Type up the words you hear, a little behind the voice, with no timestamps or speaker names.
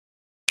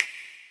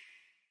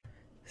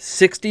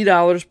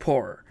$60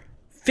 poorer,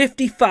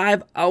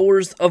 55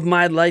 hours of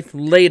my life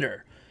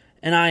later,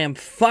 and I am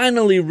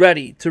finally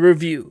ready to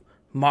review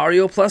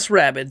Mario plus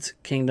Rabbids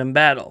Kingdom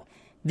Battle,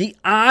 the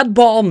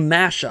oddball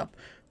mashup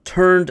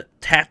turned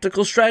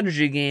tactical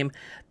strategy game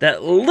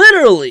that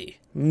literally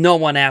no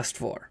one asked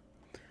for.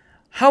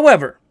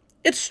 However,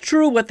 it's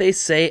true what they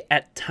say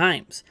at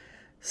times.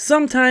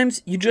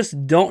 Sometimes you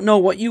just don't know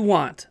what you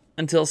want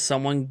until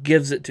someone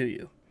gives it to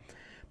you.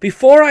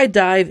 Before I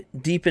dive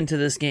deep into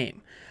this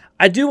game,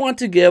 I do want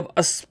to give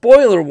a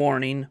spoiler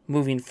warning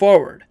moving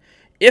forward.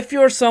 If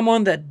you're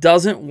someone that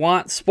doesn't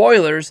want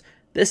spoilers,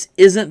 this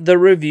isn't the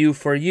review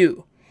for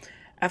you.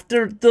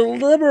 After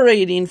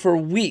deliberating for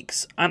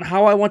weeks on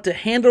how I want to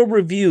handle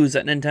reviews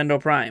at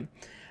Nintendo Prime,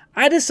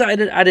 I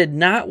decided I did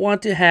not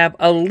want to have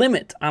a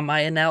limit on my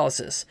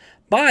analysis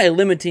by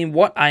limiting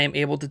what I am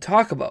able to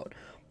talk about,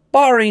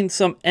 barring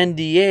some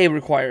NDA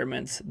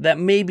requirements that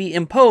may be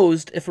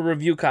imposed if a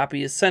review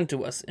copy is sent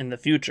to us in the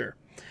future.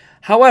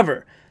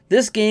 However,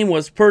 this game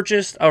was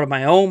purchased out of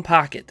my own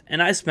pocket, and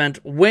I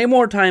spent way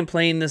more time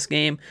playing this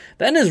game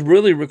than is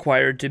really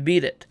required to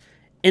beat it.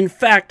 In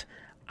fact,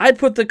 I'd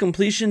put the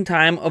completion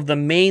time of the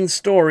main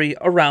story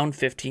around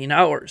 15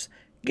 hours,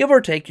 give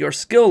or take your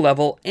skill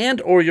level and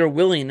or your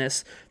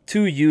willingness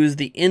to use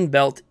the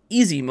inbuilt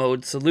easy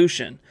mode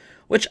solution,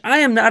 which I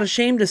am not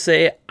ashamed to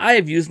say I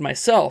have used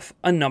myself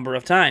a number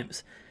of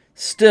times.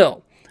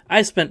 Still,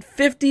 I spent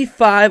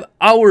 55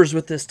 hours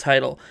with this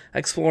title,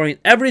 exploring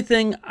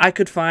everything I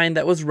could find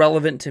that was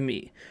relevant to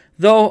me.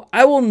 Though,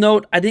 I will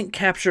note I didn't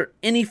capture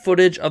any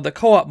footage of the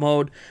co-op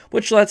mode,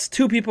 which lets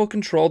two people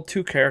control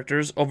two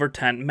characters over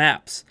 10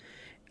 maps.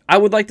 I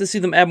would like to see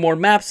them add more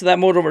maps to that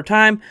mode over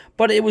time,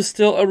 but it was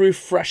still a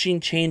refreshing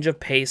change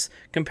of pace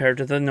compared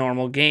to the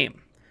normal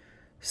game.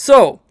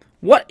 So,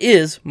 what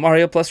is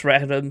Mario plus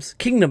Rabbids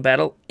Kingdom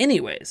Battle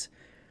anyways?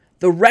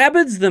 The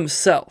Rabbids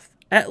themselves,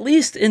 at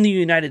least in the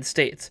United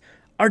States,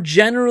 are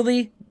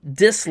generally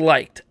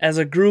disliked as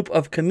a group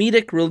of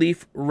comedic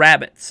relief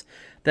rabbits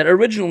that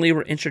originally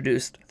were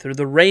introduced through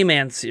the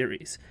Rayman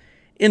series.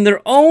 In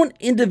their own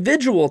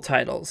individual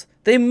titles,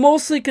 they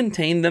mostly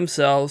contained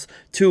themselves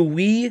to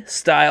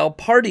Wii-style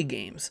party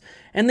games,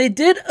 and they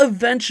did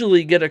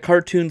eventually get a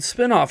cartoon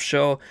spin-off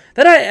show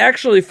that I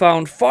actually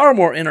found far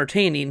more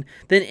entertaining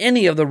than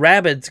any of the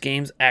Rabbids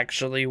games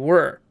actually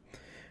were.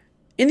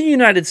 In the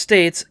United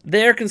States,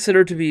 they are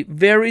considered to be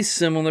very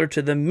similar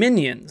to the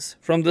Minions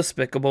from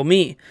Despicable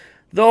Me,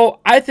 though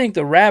I think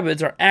the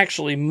Rabbids are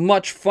actually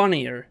much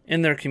funnier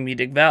in their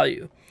comedic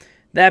value.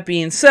 That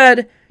being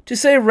said, to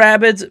say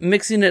Rabbids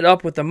mixing it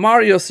up with the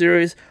Mario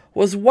series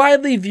was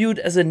widely viewed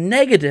as a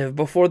negative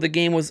before the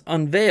game was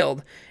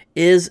unveiled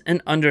is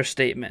an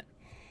understatement.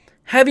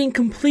 Having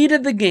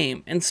completed the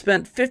game and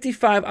spent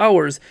 55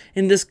 hours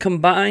in this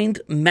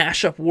combined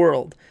mashup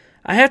world,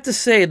 I have to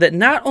say that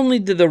not only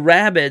did the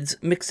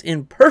Rabbids mix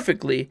in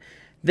perfectly,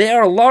 they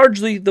are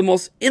largely the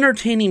most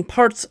entertaining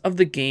parts of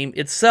the game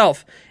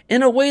itself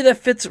in a way that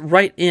fits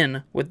right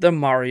in with the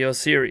Mario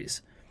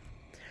series.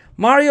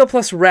 Mario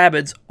plus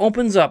Rabbids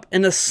opens up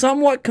in a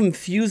somewhat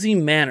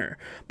confusing manner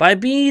by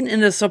being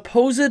in a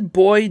supposed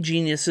boy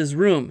genius's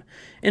room.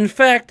 In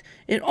fact,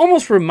 it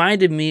almost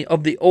reminded me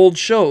of the old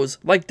shows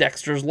like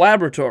Dexter's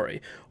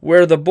Laboratory,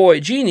 where the boy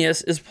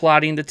genius is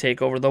plotting to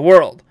take over the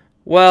world.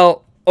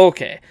 Well,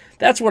 okay,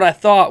 that's what I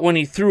thought when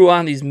he threw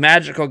on these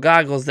magical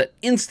goggles that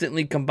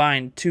instantly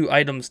combined two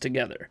items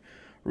together.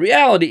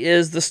 Reality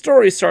is, the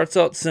story starts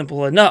out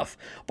simple enough,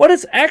 but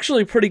it's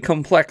actually pretty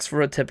complex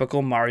for a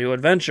typical Mario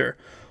adventure.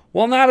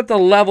 While not at the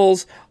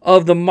levels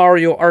of the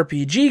Mario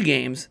RPG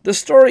games, the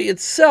story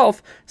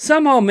itself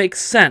somehow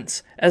makes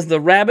sense as the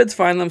Rabbids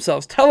find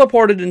themselves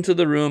teleported into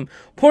the room,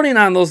 putting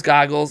on those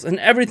goggles, and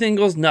everything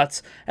goes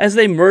nuts as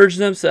they merge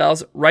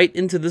themselves right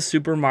into the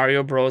Super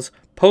Mario Bros.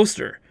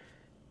 Poster.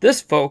 This,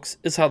 folks,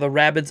 is how the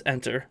Rabbids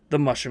enter the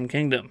Mushroom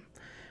Kingdom.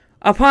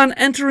 Upon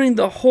entering,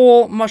 the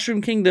whole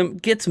Mushroom Kingdom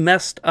gets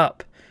messed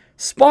up.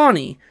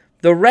 Spawny,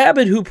 the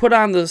rabbit who put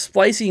on the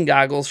splicing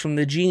goggles from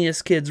the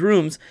genius kids'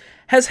 rooms,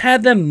 has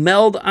had them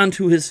meld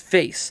onto his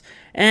face,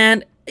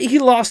 and he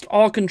lost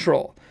all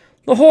control.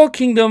 The whole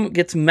kingdom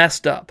gets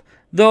messed up,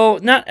 though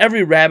not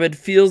every rabbit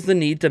feels the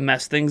need to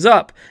mess things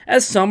up,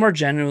 as some are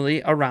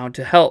generally around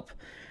to help.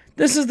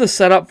 This is the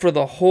setup for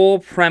the whole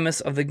premise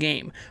of the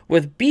game,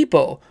 with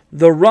Beepo,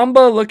 the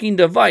Rumba-looking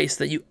device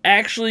that you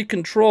actually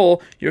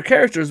control your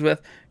characters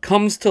with,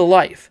 comes to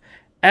life,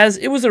 as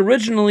it was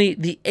originally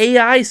the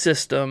AI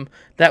system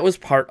that was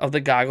part of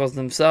the goggles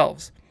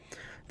themselves.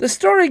 The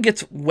story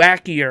gets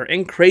wackier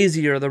and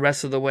crazier the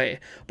rest of the way,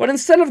 but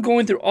instead of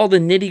going through all the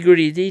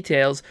nitty-gritty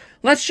details,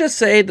 let's just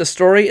say the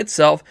story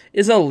itself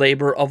is a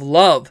labor of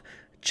love,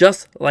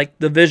 just like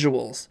the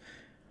visuals.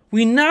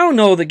 We now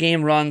know the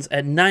game runs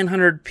at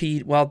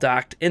 900p while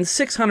docked and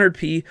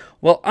 600p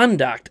while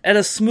undocked at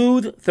a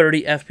smooth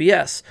 30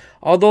 FPS,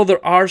 although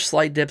there are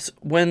slight dips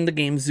when the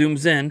game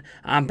zooms in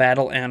on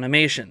battle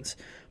animations.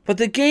 But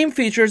the game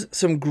features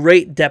some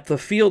great depth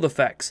of field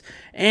effects,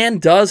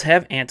 and does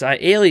have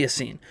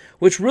anti-aliasing,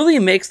 which really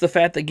makes the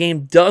fact the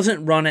game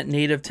doesn't run at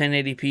native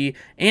 1080p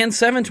and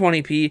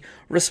 720p,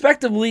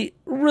 respectively,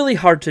 really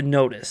hard to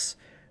notice.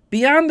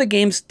 Beyond the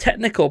game's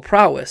technical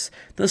prowess,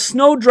 the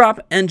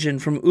Snowdrop engine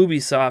from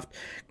Ubisoft,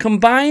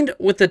 combined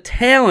with the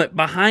talent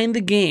behind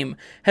the game,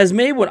 has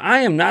made what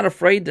I am not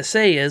afraid to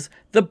say is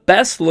the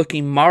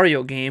best-looking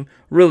Mario game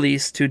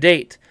released to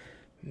date.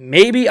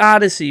 Maybe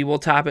Odyssey will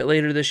top it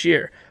later this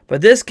year,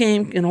 but this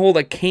game can hold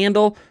a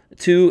candle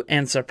to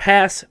and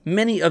surpass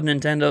many of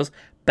Nintendo's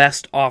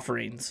best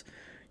offerings.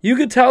 You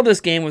could tell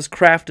this game was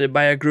crafted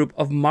by a group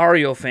of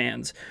Mario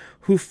fans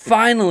who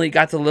finally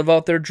got to live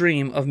out their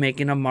dream of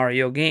making a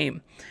Mario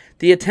game.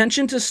 The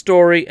attention to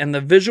story and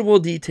the visual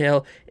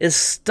detail is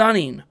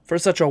stunning for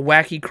such a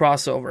wacky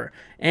crossover,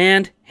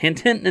 and, hint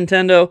hint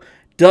Nintendo,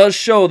 does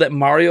show that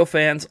Mario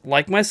fans,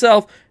 like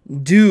myself,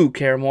 do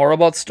care more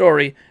about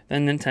story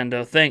than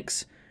Nintendo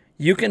thinks.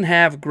 You can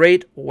have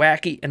great,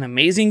 wacky, and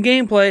amazing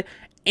gameplay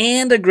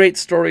and a great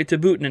story to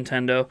boot,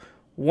 Nintendo.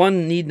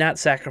 One need not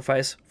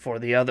sacrifice for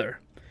the other.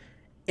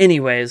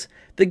 Anyways,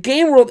 the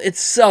game world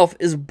itself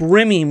is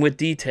brimming with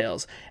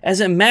details, as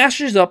it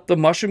mashes up the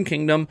Mushroom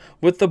Kingdom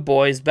with the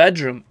boys'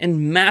 bedroom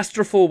in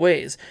masterful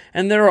ways,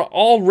 and there are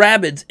all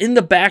Rabbids in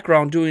the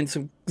background doing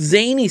some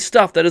zany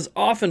stuff that is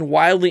often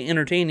wildly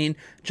entertaining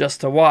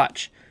just to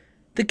watch.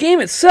 The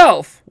game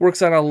itself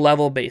works on a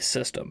level-based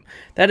system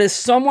that is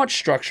somewhat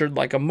structured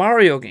like a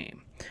Mario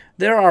game.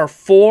 There are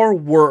 4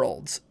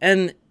 worlds,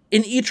 and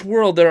in each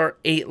world there are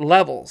 8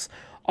 levels,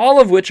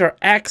 all of which are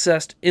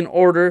accessed in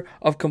order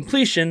of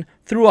completion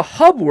through a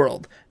hub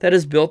world that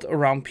is built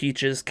around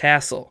Peach's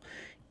castle.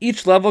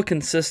 Each level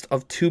consists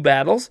of 2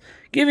 battles,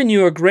 giving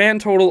you a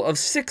grand total of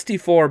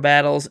 64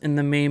 battles in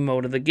the main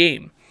mode of the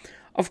game.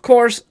 Of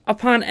course,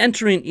 upon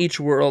entering each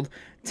world,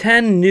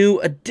 10 new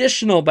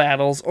additional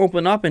battles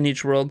open up in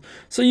each world,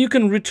 so you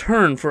can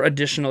return for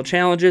additional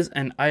challenges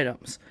and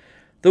items.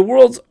 The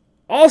worlds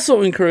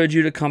also encourage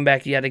you to come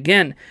back yet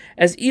again,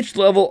 as each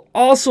level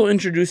also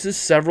introduces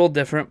several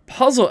different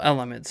puzzle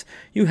elements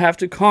you have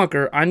to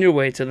conquer on your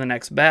way to the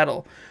next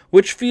battle,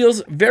 which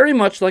feels very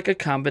much like a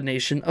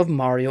combination of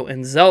Mario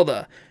and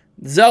Zelda.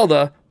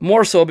 Zelda,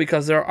 more so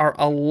because there are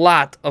a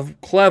lot of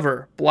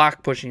clever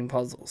block-pushing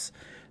puzzles.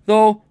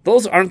 Though,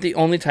 those aren't the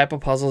only type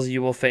of puzzles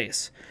you will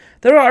face.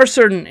 There are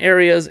certain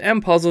areas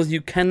and puzzles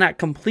you cannot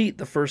complete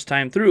the first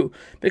time through,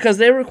 because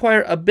they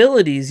require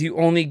abilities you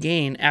only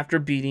gain after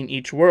beating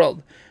each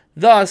world.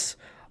 Thus,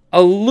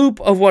 a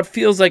loop of what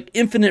feels like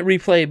infinite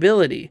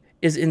replayability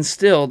is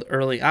instilled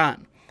early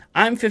on.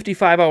 I'm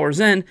 55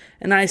 hours in,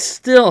 and I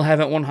still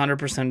haven't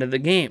 100%ed the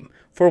game,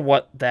 for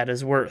what that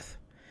is worth.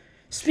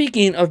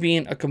 Speaking of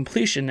being a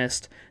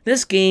completionist,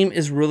 this game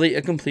is really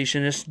a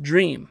completionist's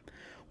dream.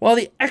 While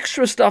the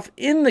extra stuff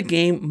in the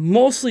game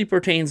mostly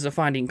pertains to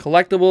finding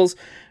collectibles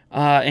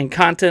and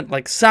content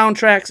like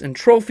soundtracks and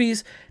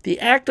trophies, the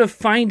act of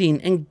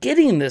finding and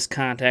getting this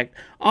content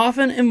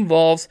often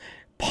involves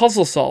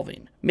puzzle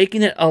solving,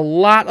 making it a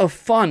lot of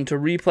fun to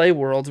replay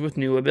worlds with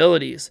new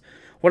abilities.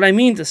 What I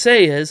mean to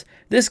say is,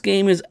 this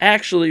game is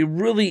actually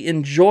really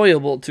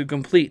enjoyable to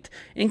complete,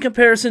 in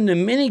comparison to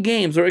many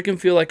games where it can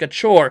feel like a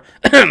chore,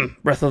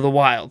 Breath of the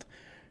Wild,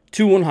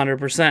 to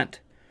 100%.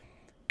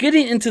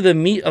 Getting into the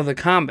meat of the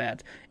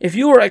combat, if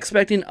you were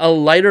expecting a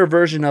lighter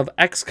version of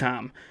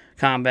XCOM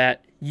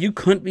combat, you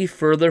couldn't be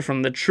further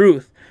from the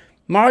truth.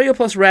 Mario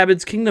plus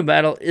Rabbids Kingdom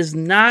Battle is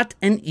not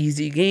an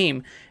easy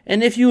game,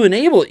 and if you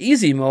enable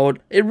easy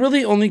mode, it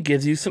really only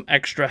gives you some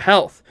extra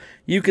health.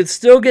 You could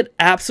still get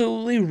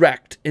absolutely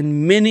wrecked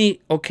in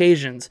many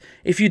occasions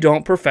if you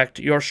don't perfect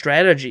your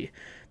strategy.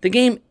 The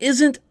game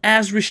isn't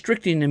as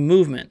restricting in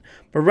movement,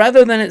 but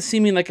rather than it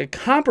seeming like a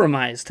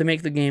compromise to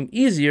make the game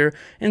easier,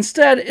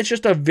 instead it's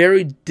just a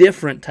very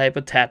different type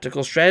of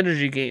tactical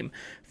strategy game.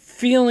 The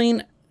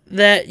feeling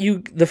that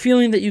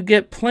you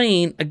get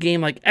playing a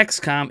game like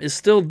XCOM is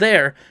still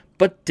there,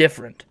 but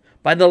different.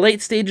 By the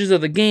late stages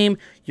of the game,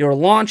 you're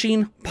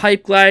launching,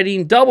 pipe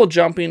gliding, double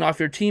jumping off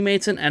your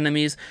teammates and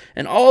enemies,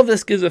 and all of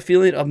this gives a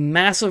feeling of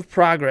massive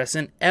progress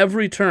in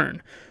every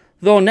turn.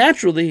 Though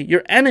naturally,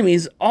 your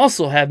enemies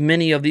also have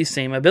many of these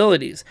same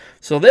abilities,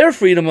 so their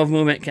freedom of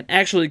movement can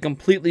actually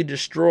completely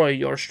destroy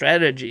your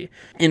strategy.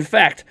 In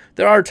fact,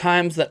 there are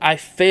times that I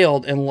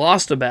failed and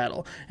lost a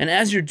battle, and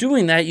as you're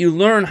doing that, you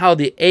learn how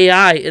the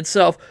AI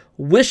itself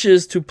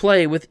wishes to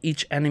play with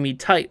each enemy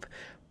type.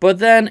 But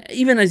then,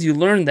 even as you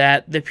learn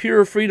that, the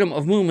pure freedom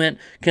of movement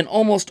can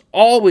almost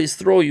always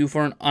throw you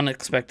for an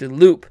unexpected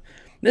loop.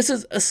 This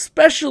is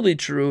especially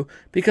true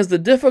because the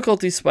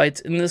difficulty spikes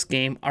in this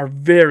game are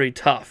very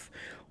tough.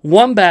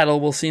 One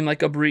battle will seem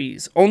like a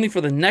breeze, only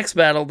for the next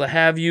battle to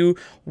have you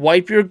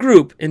wipe your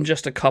group in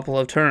just a couple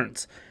of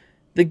turns.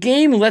 The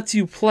game lets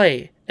you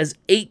play as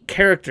 8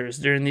 characters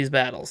during these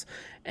battles,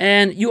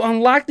 and you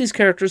unlock these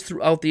characters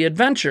throughout the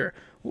adventure,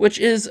 which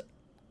is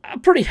a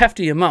pretty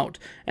hefty amount,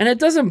 and it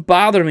doesn't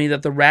bother me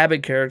that the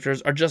Rabbid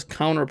characters are just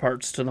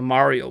counterparts to the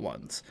Mario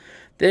ones.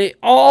 They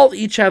all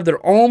each have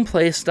their own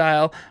play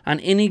style on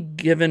any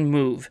given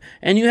move,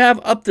 and you have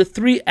up to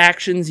 3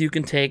 actions you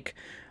can take.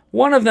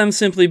 One of them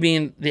simply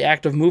being the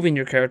act of moving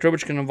your character,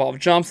 which can involve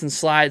jumps and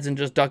slides and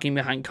just ducking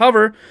behind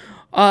cover.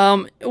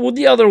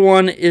 The other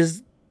one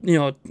is,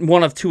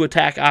 one of 2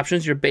 attack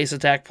options, your base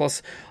attack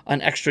plus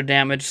an extra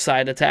damage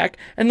side attack.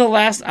 And the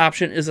last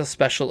option is a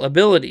special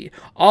ability,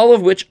 all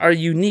of which are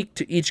unique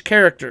to each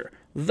character.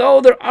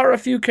 Though there are a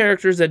few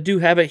characters that do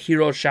have a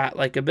hero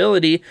shot-like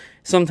ability.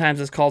 Sometimes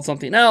it's called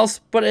something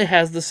else, but it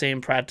has the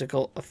same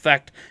practical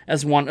effect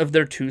as one of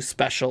their 2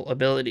 special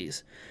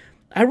abilities.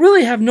 I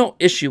really have no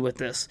issue with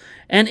this,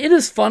 and it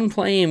is fun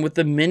playing with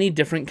the many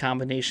different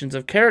combinations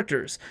of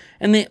characters,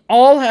 and they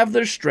all have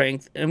their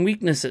strengths and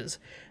weaknesses.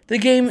 The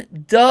game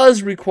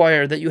does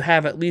require that you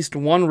have at least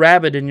one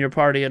Rabbid in your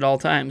party at all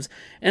times,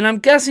 and I'm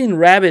guessing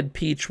Rabbid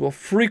Peach will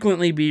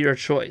frequently be your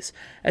choice,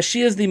 as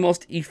she is the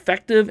most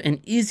effective and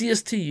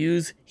easiest to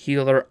use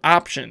healer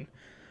option.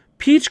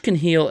 Peach can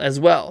heal as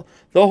well,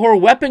 though her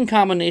weapon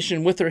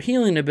combination with her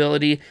healing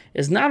ability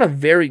is not a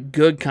very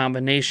good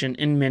combination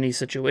in many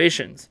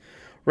situations.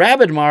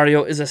 Rabbid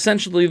Mario is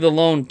essentially the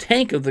lone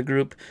tank of the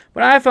group,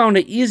 but I found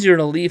it easier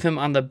to leave him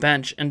on the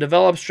bench and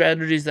develop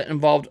strategies that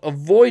involved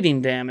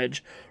avoiding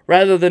damage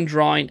rather than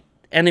drawing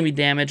enemy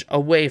damage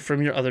away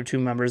from your other 2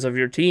 members of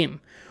your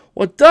team.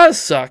 What does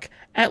suck,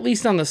 at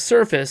least on the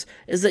surface,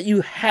 is that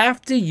you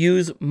have to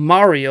use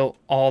Mario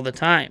all the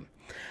time.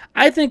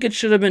 I think it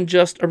should have been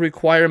just a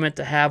requirement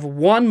to have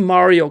one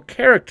Mario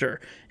character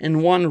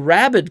and one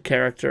Rabbid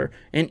character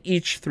in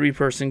each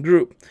 3-person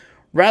group,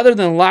 rather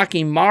than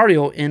locking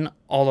Mario in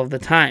all of the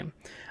time.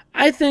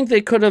 I think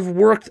they could have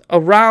worked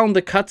around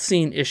the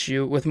cutscene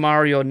issue with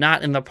Mario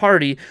not in the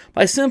party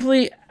by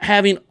simply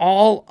having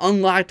all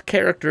unlocked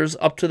characters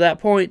up to that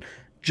point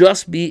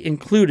just be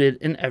included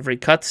in every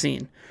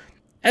cutscene.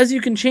 As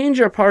you can change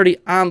your party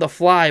on the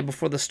fly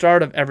before the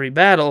start of every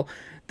battle,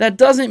 that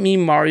doesn't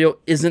mean Mario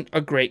isn't a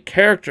great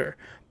character,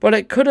 but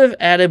it could have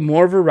added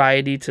more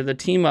variety to the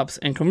team-ups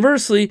and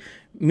conversely,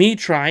 me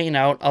trying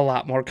out a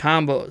lot more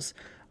combos.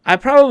 I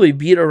probably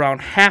beat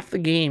around half the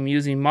game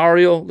using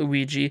Mario,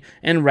 Luigi,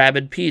 and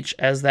Rabbid Peach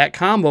as that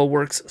combo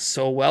works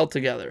so well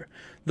together.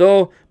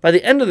 Though, by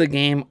the end of the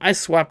game, I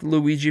swapped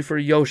Luigi for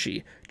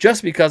Yoshi,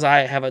 just because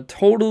I have a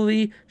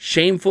totally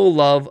shameful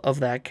love of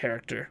that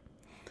character.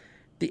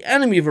 The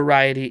enemy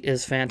variety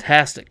is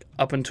fantastic,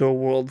 up until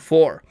World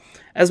 4,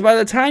 as by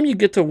the time you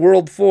get to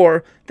World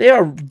 4, they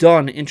are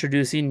done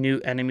introducing new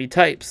enemy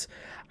types.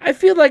 I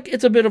feel like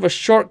it's a bit of a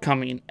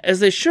shortcoming, as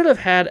they should have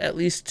had at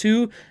least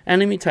 2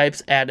 enemy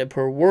types added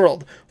per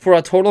world, for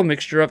a total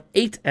mixture of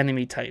 8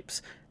 enemy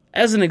types.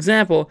 As an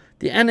example,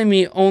 the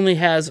enemy only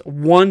has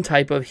 1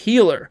 type of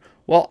healer,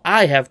 while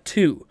I have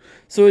 2,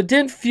 so it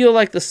didn't feel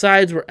like the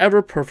sides were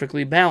ever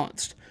perfectly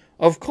balanced.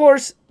 Of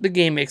course, the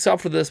game makes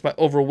up for this by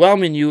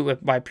overwhelming you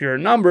by pure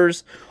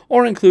numbers,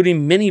 or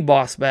including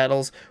mini-boss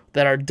battles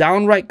that are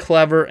downright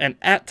clever and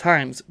at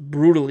times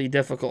brutally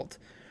difficult.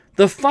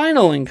 The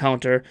final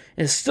encounter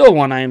is still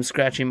one I am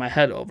scratching my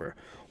head over.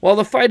 While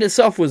the fight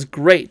itself was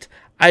great,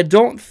 I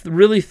don't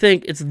really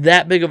think it's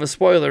that big of a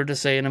spoiler to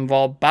say it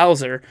involved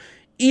Bowser.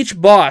 Each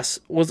boss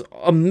was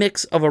a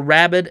mix of a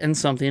Rabbid and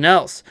something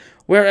else,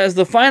 whereas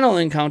the final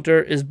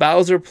encounter is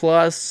Bowser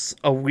plus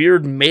a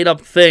weird made-up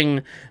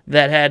thing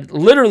that had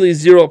literally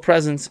 0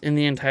 presence in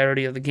the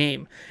entirety of the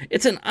game.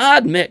 It's an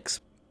odd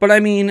mix. But I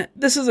mean,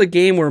 this is a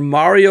game where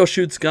Mario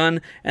shoots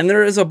gun, and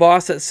there is a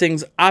boss that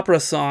sings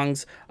opera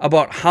songs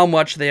about how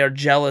much they are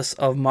jealous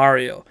of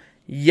Mario.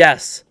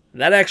 Yes,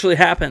 that actually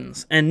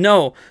happens. And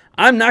no,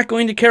 I'm not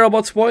going to care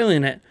about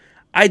spoiling it.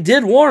 I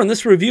did warn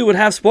this review would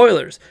have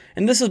spoilers,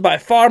 and this is by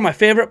far my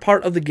favorite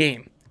part of the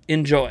game.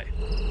 Enjoy.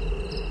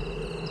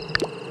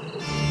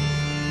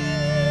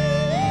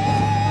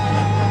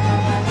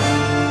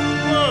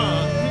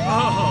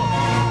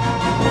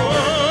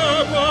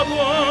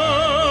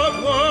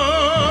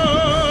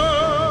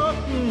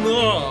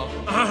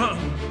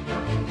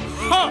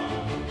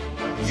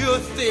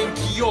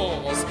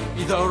 Yours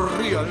is a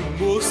real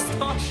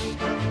mustache,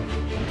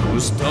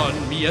 who's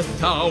done me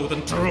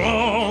 1,000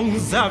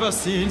 wrongs ever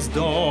since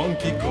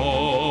Donkey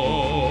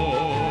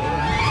Kong,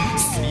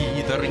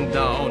 slithering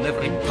down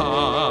every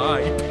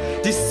pipe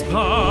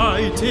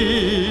despite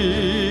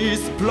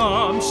his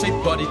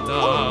plum-shaped body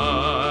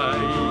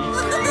type,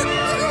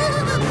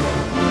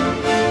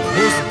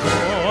 who's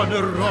gone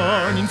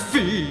around in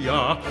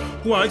fear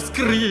while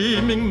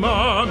screaming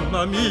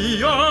Mamma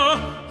Mia,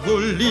 who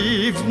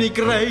leaves me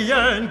grey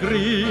and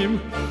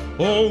grim.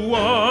 Oh,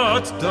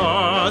 what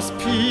does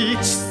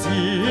Peach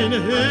see in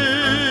him?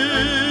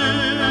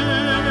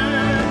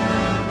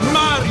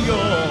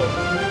 Mario,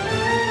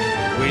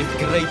 with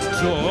great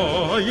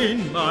joy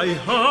in my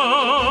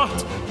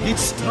heart,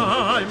 each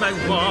time I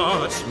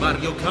watch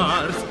Mario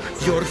Kart,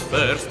 you're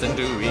first and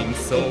doing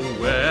so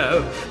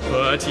well,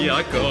 but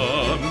here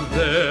comes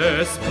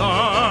the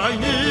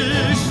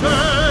spiny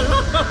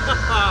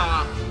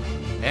shell.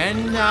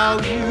 And now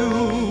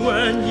you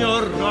and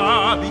your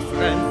Rabby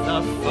friends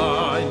have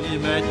finally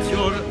met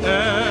your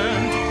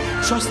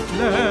end. Just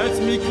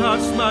let me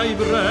catch my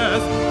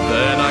breath,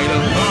 then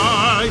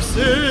I'll see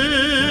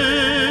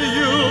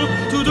you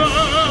to death.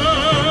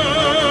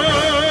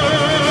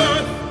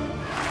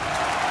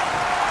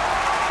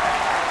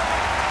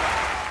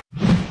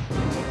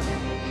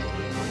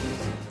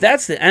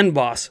 That's the end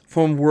boss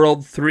from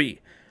World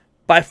 3.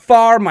 By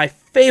far my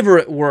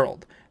favorite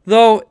world,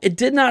 though it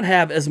did not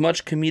have as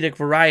much comedic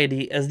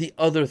variety as the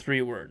other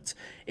 3 worlds.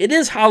 It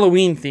is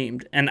Halloween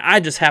themed, and I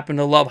just happen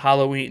to love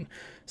Halloween,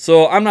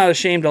 so I'm not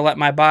ashamed to let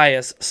my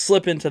bias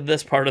slip into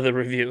this part of the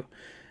review.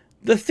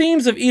 The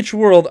themes of each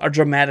world are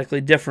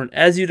dramatically different,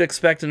 as you'd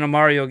expect in a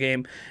Mario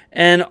game,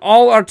 and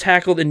all are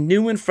tackled in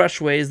new and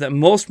fresh ways that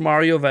most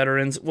Mario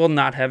veterans will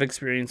not have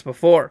experienced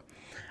before.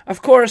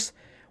 Of course,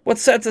 what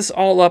sets this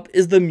all up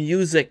is the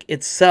music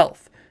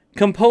itself.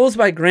 Composed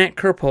by Grant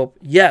Kirkhope,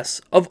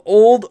 yes, of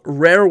old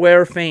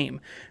Rareware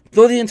fame.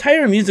 Though the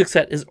entire music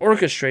set is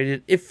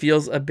orchestrated, it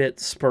feels a bit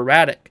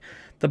sporadic.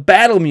 The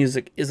battle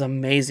music is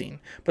amazing,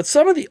 but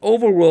some of the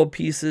overworld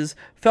pieces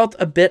felt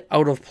a bit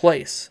out of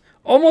place.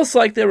 Almost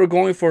like they were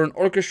going for an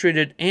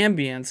orchestrated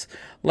ambience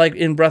like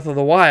in Breath of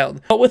the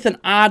Wild, but with an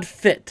odd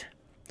fit,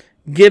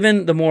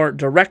 given the more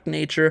direct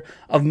nature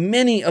of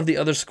many of the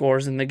other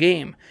scores in the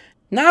game.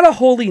 Not a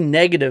wholly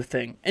negative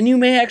thing, and you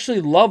may actually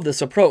love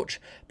this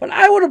approach, but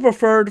I would have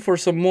preferred for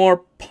some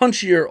more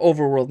punchier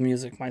overworld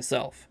music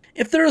myself.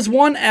 If there is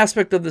one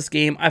aspect of this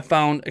game I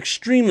found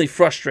extremely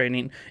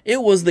frustrating,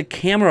 it was the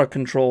camera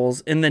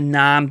controls in the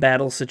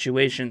non-battle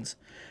situations.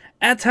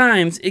 At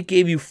times, it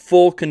gave you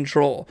full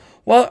control,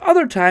 while at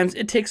other times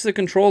it takes the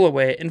control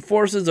away and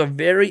forces a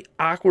very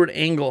awkward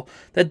angle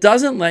that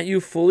doesn't let you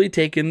fully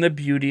take in the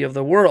beauty of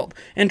the world.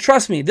 And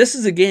trust me, this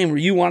is a game where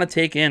you want to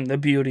take in the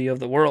beauty of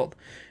the world.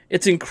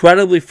 It's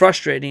incredibly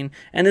frustrating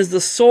and is the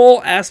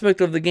sole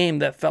aspect of the game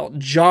that felt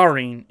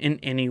jarring in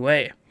any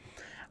way.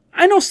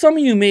 I know some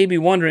of you may be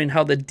wondering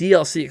how the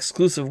DLC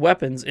exclusive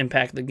weapons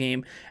impact the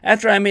game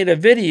after I made a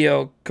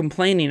video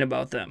complaining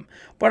about them,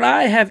 but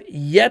I have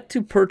yet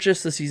to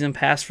purchase the Season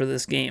Pass for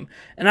this game,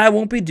 and I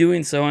won't be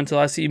doing so until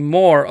I see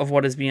more of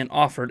what is being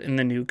offered in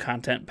the new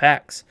content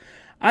packs.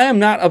 I am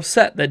not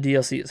upset that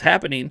DLC is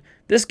happening.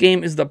 This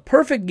game is the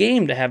perfect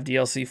game to have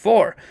DLC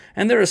for,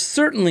 and there is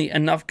certainly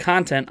enough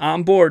content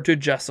on board to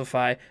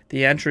justify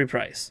the entry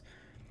price.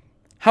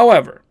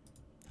 However,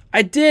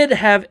 I did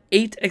have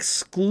 8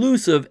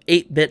 exclusive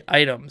 8-bit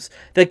items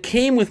that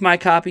came with my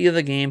copy of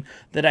the game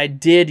that I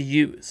did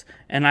use,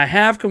 and I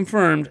have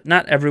confirmed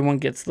not everyone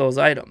gets those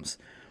items.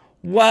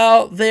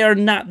 While they are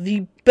not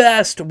the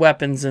best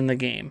weapons in the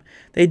game,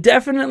 they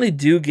definitely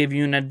do give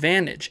you an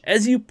advantage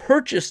as you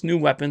purchase new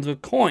weapons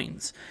with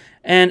coins.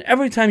 And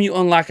every time you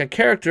unlock a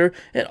character,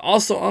 it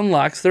also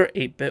unlocks their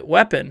 8-bit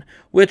weapon,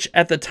 which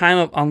at the time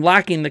of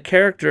unlocking the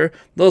character,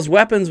 those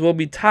weapons will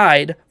be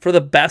tied for the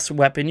best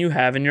weapon you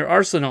have in your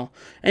arsenal,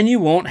 and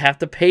you won't have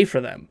to pay for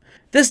them.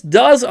 This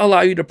does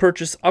allow you to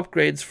purchase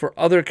upgrades for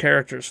other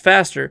characters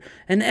faster,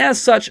 and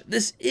as such,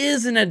 this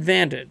is an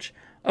advantage.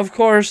 Of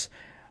course,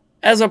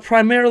 as a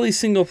primarily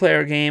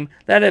single-player game,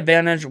 that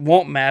advantage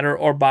won't matter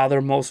or bother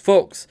most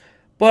folks.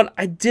 But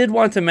I did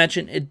want to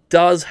mention it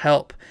does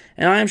help,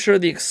 and I am sure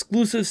the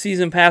exclusive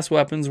Season Pass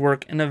weapons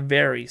work in a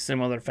very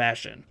similar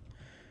fashion.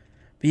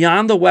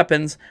 Beyond the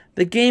weapons,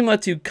 the game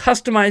lets you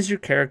customize your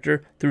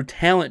character through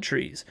talent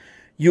trees.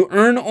 You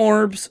earn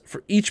orbs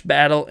for each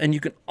battle, and you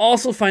can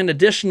also find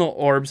additional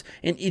orbs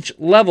in each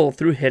level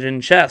through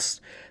hidden chests.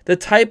 The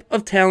type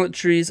of talent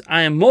trees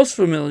I am most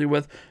familiar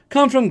with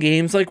come from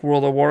games like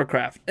World of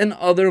Warcraft and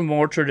other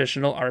more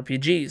traditional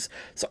RPGs,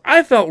 so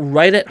I felt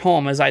right at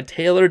home as I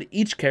tailored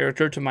each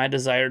character to my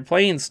desired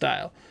playing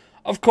style.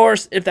 Of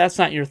course, if that's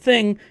not your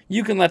thing,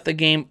 you can let the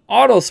game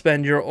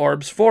auto-spend your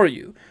orbs for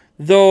you,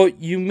 though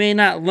you may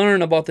not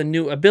learn about the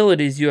new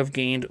abilities you have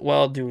gained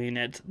while doing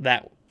it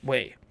that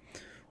way.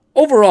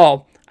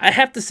 Overall, I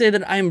have to say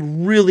that I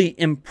am really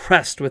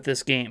impressed with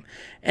this game,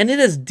 and it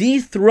has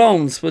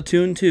dethroned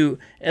Splatoon 2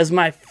 as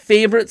my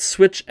favorite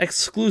Switch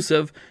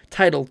exclusive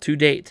title to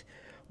date.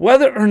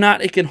 Whether or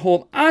not it can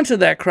hold onto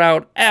that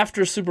crowd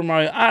after Super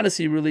Mario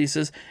Odyssey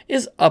releases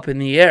is up in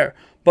the air,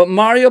 but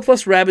Mario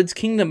plus Rabbids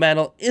Kingdom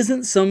Battle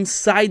isn't some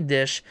side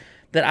dish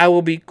that I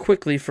will be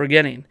quickly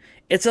forgetting.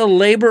 It's a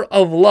labor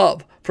of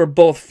love for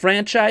both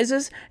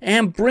franchises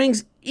and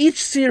brings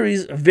each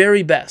series'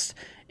 very best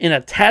in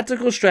a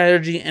tactical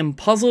strategy and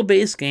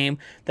puzzle-based game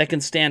that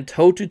can stand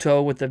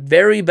toe-to-toe with the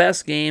very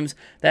best games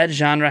that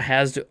genre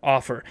has to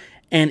offer,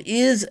 and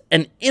is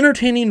an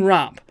entertaining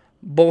romp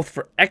both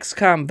for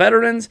XCOM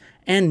veterans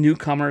and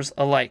newcomers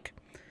alike.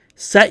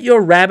 Set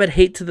your Rabbid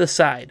hate to the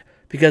side,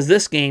 because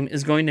this game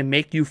is going to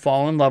make you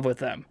fall in love with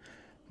them.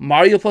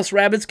 Mario plus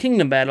Rabbids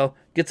Kingdom Battle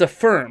gets a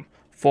firm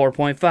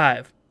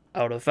 4.5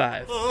 out of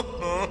 5.